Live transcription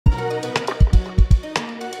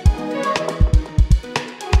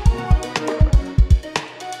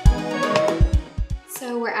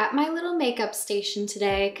makeup station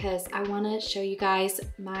today because I want to show you guys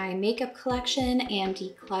my makeup collection and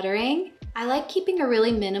decluttering. I like keeping a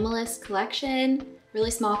really minimalist collection, really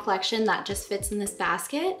small collection that just fits in this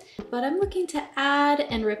basket, but I'm looking to add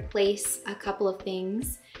and replace a couple of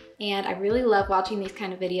things, and I really love watching these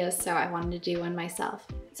kind of videos, so I wanted to do one myself.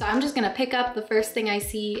 So I'm just gonna pick up the first thing I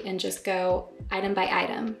see and just go item by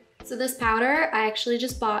item. So this powder, I actually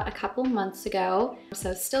just bought a couple months ago,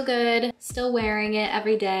 so still good, still wearing it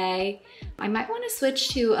every day. I might want to switch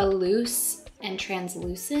to a loose and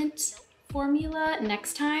translucent formula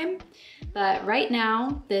next time, but right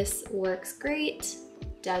now this works great,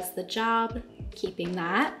 does the job, keeping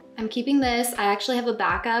that. I'm keeping this. I actually have a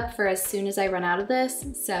backup for as soon as I run out of this,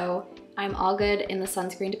 so I'm all good in the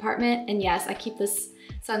sunscreen department. And yes, I keep this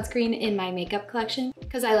sunscreen in my makeup collection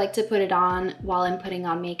because I like to put it on while I'm putting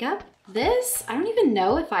on makeup. This, I don't even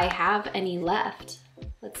know if I have any left.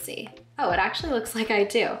 Let's see. Oh, it actually looks like I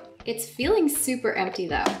do. It's feeling super empty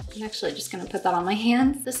though. I'm actually just gonna put that on my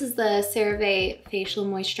hands. This is the CeraVe Facial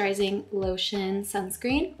Moisturizing Lotion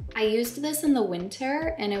Sunscreen. I used this in the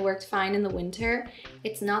winter and it worked fine in the winter.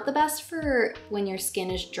 It's not the best for when your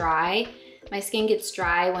skin is dry. My skin gets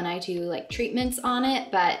dry when I do like treatments on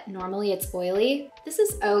it, but normally it's oily. This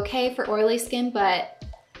is okay for oily skin, but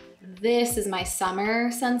this is my summer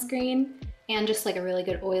sunscreen and just like a really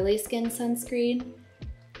good oily skin sunscreen.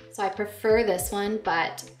 So I prefer this one,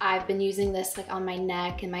 but I've been using this like on my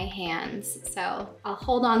neck and my hands. So I'll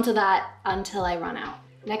hold on to that until I run out.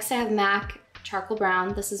 Next I have MAC Charcoal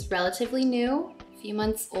Brown. This is relatively new, a few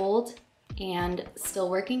months old, and still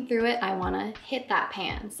working through it. I wanna hit that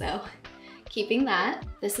pan, so keeping that.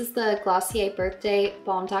 This is the Glossier Birthday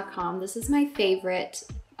Balm.com. This is my favorite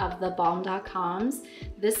of the Balm.coms.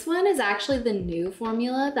 This one is actually the new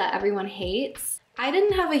formula that everyone hates. I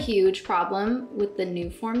didn't have a huge problem with the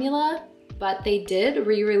new formula, but they did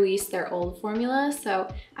re-release their old formula,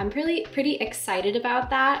 so I'm pretty excited about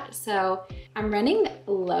that. So I'm running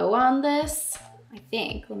low on this, I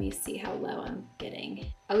think. Let me see how low I'm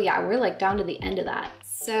getting. Oh yeah, we're like down to the end of that.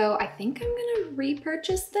 So I think I'm gonna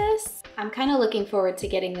repurchase this. I'm kind of looking forward to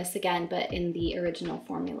getting this again, but in the original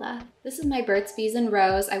formula. This is my Burt's Bees and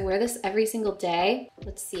Rose. I wear this every single day.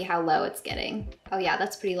 Let's see how low it's getting. Oh yeah,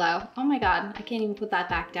 that's pretty low. Oh my God, I can't even put that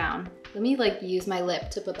back down. Let me like use my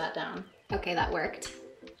lip to put that down. Okay, that worked.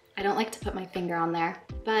 I don't like to put my finger on there,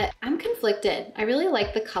 but I'm conflicted. I really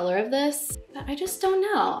like the color of this, but I just don't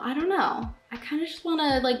know. I don't know. I kind of just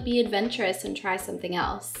wanna like be adventurous and try something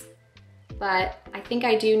else. But I think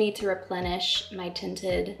I do need to replenish my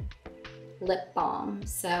tinted lip balm.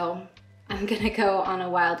 So I'm gonna go on a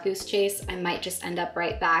wild goose chase. I might just end up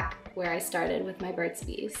right back where I started with my Burt's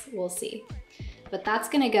Bees. We'll see. But that's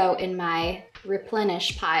gonna go in my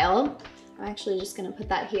replenish pile. I'm actually just gonna put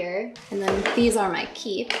that here. And then these are my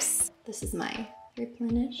keeps. This is my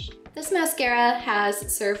replenish. This mascara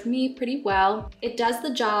has served me pretty well. It does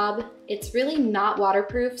the job. It's really not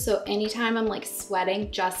waterproof, so anytime I'm like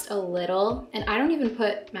sweating just a little, and I don't even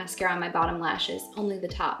put mascara on my bottom lashes, only the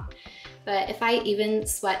top. But if I even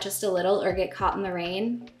sweat just a little or get caught in the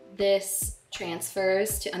rain, this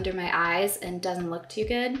transfers to under my eyes and doesn't look too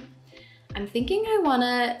good. I'm thinking I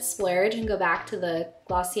wanna splurge and go back to the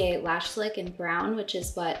Glossier Lash Slick in brown, which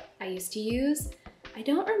is what I used to use. I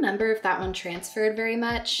don't remember if that one transferred very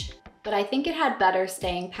much, but I think it had better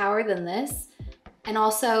staying power than this. And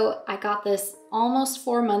also, I got this almost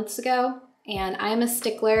 4 months ago, and I'm a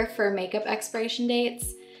stickler for makeup expiration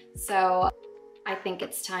dates, so I think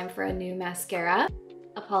it's time for a new mascara.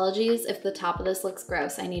 Apologies if the top of this looks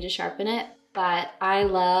gross, I need to sharpen it, but I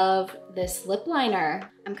love this lip liner.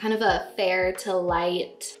 I'm kind of a fair to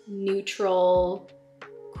light, neutral,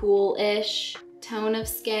 cool-ish tone of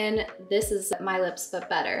skin. This is my lips but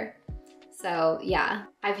better. So yeah,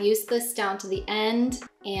 I've used this down to the end,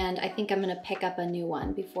 and I think I'm gonna pick up a new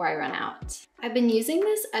one before I run out. I've been using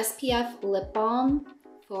this SPF lip balm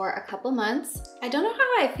for a couple months. I don't know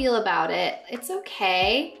how I feel about it. It's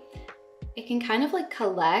okay. It can kind of like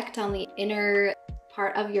collect on the inner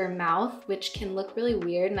part of your mouth, which can look really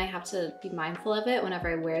weird, and I have to be mindful of it whenever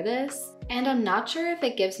I wear this. And I'm not sure if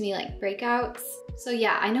it gives me like breakouts. So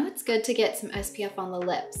yeah, I know it's good to get some SPF on the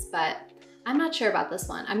lips, but I'm not sure about this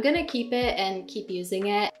one. I'm gonna keep it and keep using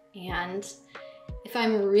it, and if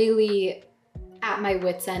I'm really at my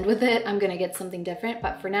wit's end with it, I'm gonna get something different,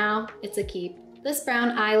 but for now, it's a keep. This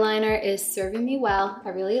brown eyeliner is serving me well. I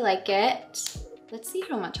really like it. Let's see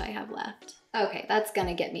how much I have left. Okay, that's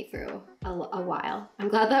gonna get me through a while. I'm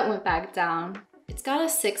glad that went back down. It's got a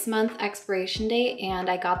 6-month expiration date, and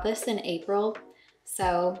I got this in April.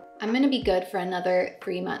 So I'm gonna be good for another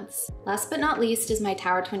 3 months. Last but not least is my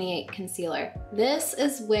Tower 28 concealer. This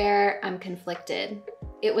is where I'm conflicted.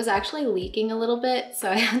 It was actually leaking a little bit, so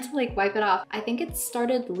I had to like wipe it off. I think it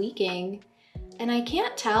started leaking and I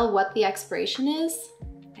can't tell what the expiration is.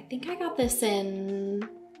 I think I got this in,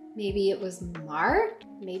 maybe it was March,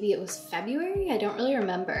 maybe it was February, I don't really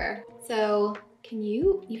remember. So can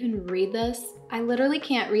you even read this? I literally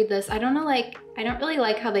can't read this. I don't know, like, I don't really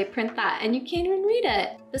like how they print that and you can't even read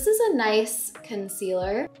it. This is a nice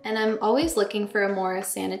concealer and I'm always looking for a more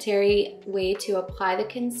sanitary way to apply the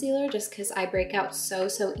concealer just because I break out so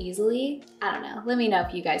easily. I don't know, let me know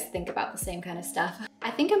if you guys think about the same kind of stuff.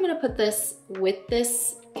 I think I'm gonna put this with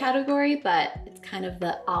this category, but it's kind of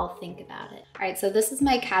the I'll think about it. All right, so this is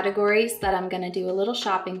my categories that I'm gonna do a little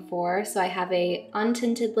shopping for. So I have a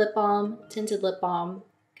untinted lip balm, tinted lip balm,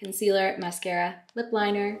 concealer, mascara, lip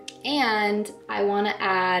liner, and I wanna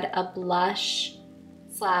add a blush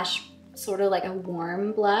slash sort of like a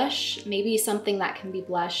warm blush, maybe something that can be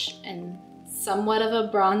blush and somewhat of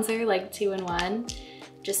a bronzer, like 2-in-1,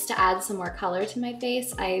 just to add some more color to my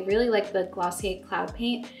face. I really like the Glossier Cloud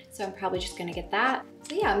Paint, so I'm probably just gonna get that.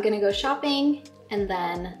 So yeah, I'm gonna go shopping and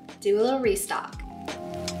then do a little restock.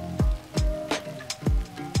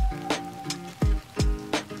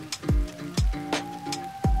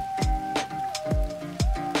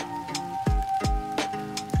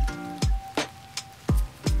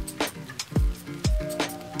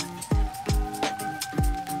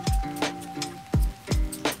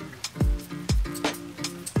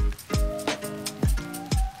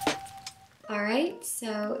 All right,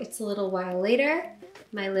 so it's a little while later.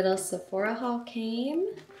 My little Sephora haul came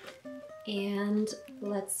and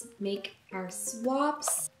let's make our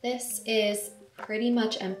swaps. This is pretty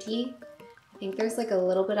much empty. I think there's like a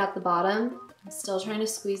little bit at the bottom. I'm still trying to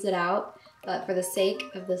squeeze it out, but for the sake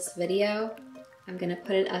of this video, I'm gonna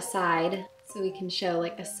put it aside so we can show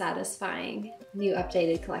like a satisfying new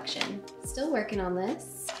updated collection. Still working on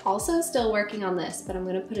this. Also still working on this, but I'm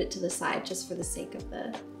gonna put it to the side just for the sake of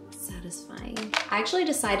the satisfying. I actually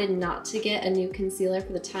decided not to get a new concealer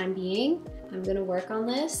for the time being. I'm gonna work on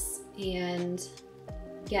this and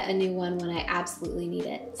get a new one when I absolutely need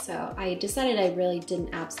it. So I decided I really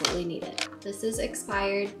didn't absolutely need it. This is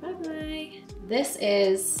expired, bye-bye. This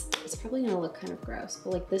is, it's probably gonna look kind of gross,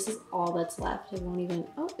 but like this is all that's left. It won't even,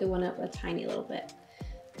 oh, it went up a tiny little bit.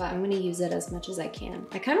 But I'm gonna use it as much as I can.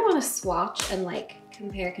 I kind of wanna swatch and like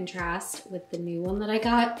compare contrast with the new one that I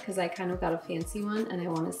got because I kind of got a fancy one and I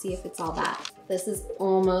wanna see if it's all that. This is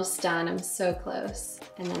almost done, I'm so close.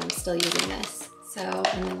 And then I'm still using this. So,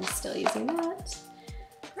 and then I'm still using that.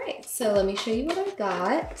 Right, so let me show you what I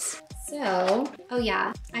got. So, oh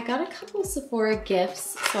yeah, I got a couple Sephora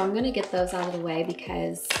gifts, so I'm gonna get those out of the way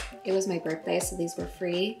because it was my birthday, so these were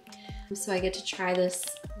free. So I get to try this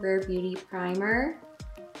Rare Beauty primer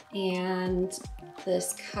and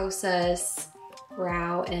this Kosas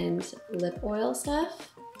brow and lip oil stuff.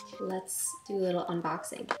 Let's do a little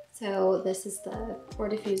unboxing. So this is the pore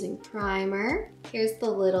diffusing primer. Here's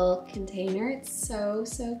the little container. It's so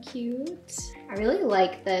cute. I really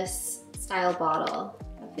like this style bottle.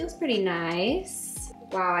 That feels pretty nice.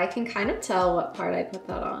 Wow, I can kind of tell what part I put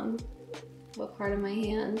that on. What part of my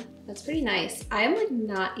hand. That's pretty nice. I am like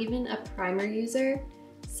not even a primer user,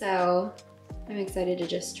 so I'm excited to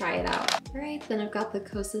just try it out. All right, then I've got the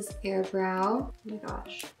Kosas Air Brow. Oh my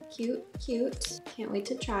gosh, cute. Can't wait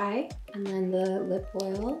to try. And then the lip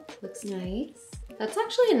oil looks nice. That's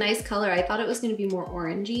actually a nice color. I thought it was gonna be more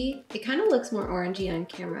orangey. It kind of looks more orangey on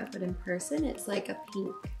camera, but in person it's like a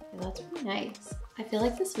pink. Yeah, that's pretty nice. I feel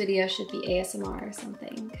like this video should be ASMR or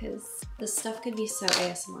something because this stuff could be so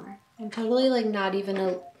ASMR. I'm totally like not even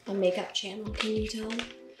a makeup channel, can you tell?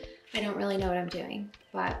 I don't really know what I'm doing,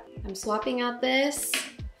 but I'm swapping out this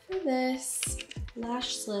for this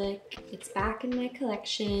Lash Slick. It's back in my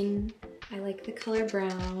collection. I like the color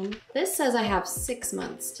brown. This says I have 6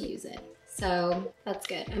 months to use it, so that's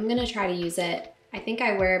good. I'm gonna try to use it. I think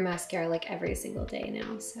I wear mascara like every single day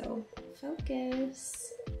now, so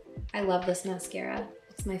focus. I love this mascara.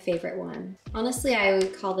 It's my favorite one. Honestly, I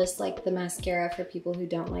would call this like the mascara for people who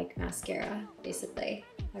don't like mascara, basically.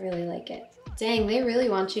 I really like it. Dang, they really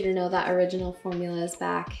want you to know that original formula is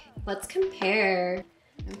back. Let's compare.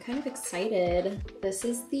 I'm kind of excited. This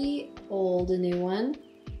is the old new one.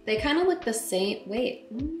 They kind of look the same. Wait,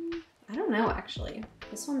 I don't know actually.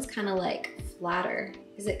 This one's kind of like flatter.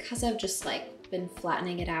 Is it because I've just like been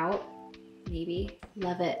flattening it out? Maybe.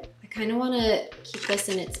 Love it. I kind of want to keep this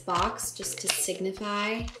in its box just to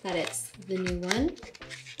signify that it's the new one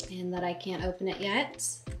and that I can't open it yet.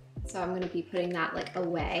 So I'm going to be putting that like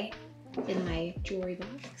away in my jewelry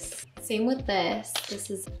box. same with this. This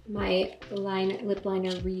is my lip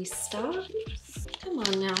liner restock. Come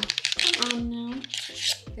on now, come on now.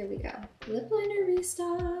 There we go. Lip liner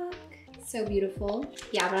restock. So beautiful.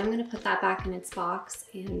 Yeah, but I'm gonna put that back in its box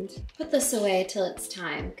and put this away till it's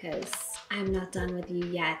time because I'm not done with you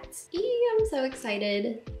yet. Eee, I'm so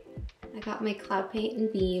excited. I got my cloud paint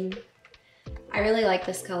in Beam. I really like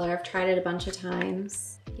this color. I've tried it a bunch of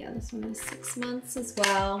times. Yeah, this one is 6 months as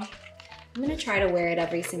well. I'm gonna try to wear it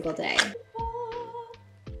every single day. Oh,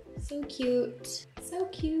 so cute, so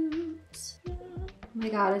cute. Oh my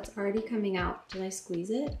God, it's already coming out. Did I squeeze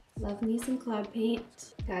it? Love me some cloud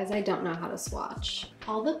paint. Guys, I don't know how to swatch.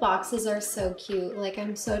 All the boxes are so cute. Like,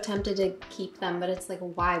 I'm so tempted to keep them, but it's like,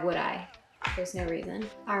 why would I? There's no reason.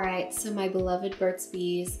 All right, so my beloved Burt's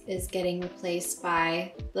Bees is getting replaced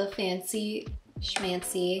by the fancy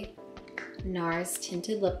schmancy NARS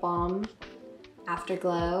Tinted Lip Balm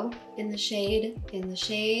Afterglow in the shade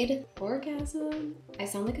Orgasm. I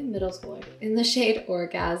sound like a middle schooler. In the shade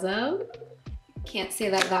Orgasm. Can't say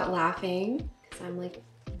that without laughing because I'm like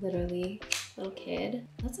literally a little kid.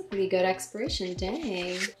 That's a pretty good expiration,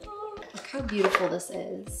 dang. Oh, look how beautiful this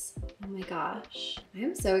is. Oh my gosh. I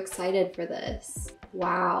am so excited for this.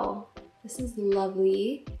 Wow. This is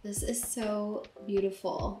lovely. This is so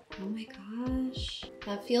beautiful. Oh my gosh.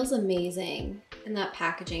 That feels amazing. And that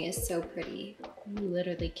packaging is so pretty. You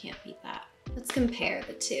literally can't beat that. Let's compare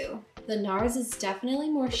the two. The NARS is definitely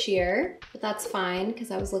more sheer, but that's fine because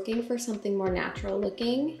I was looking for something more natural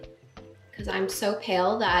looking because I'm so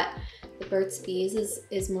pale that the Burt's Bees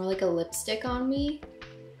is more like a lipstick on me.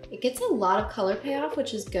 It gets a lot of color payoff,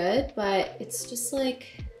 which is good, but it's just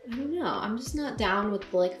like, I don't know. I'm just not down with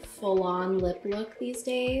the like full-on lip look these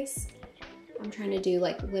days. I'm trying to do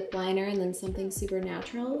like lip liner and then something super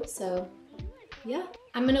natural, so yeah.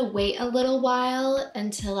 I'm gonna wait a little while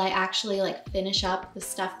until I actually like finish up the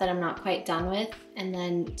stuff that I'm not quite done with and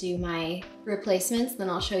then do my replacements. Then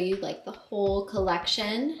I'll show you like the whole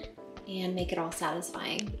collection and make it all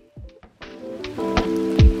satisfying.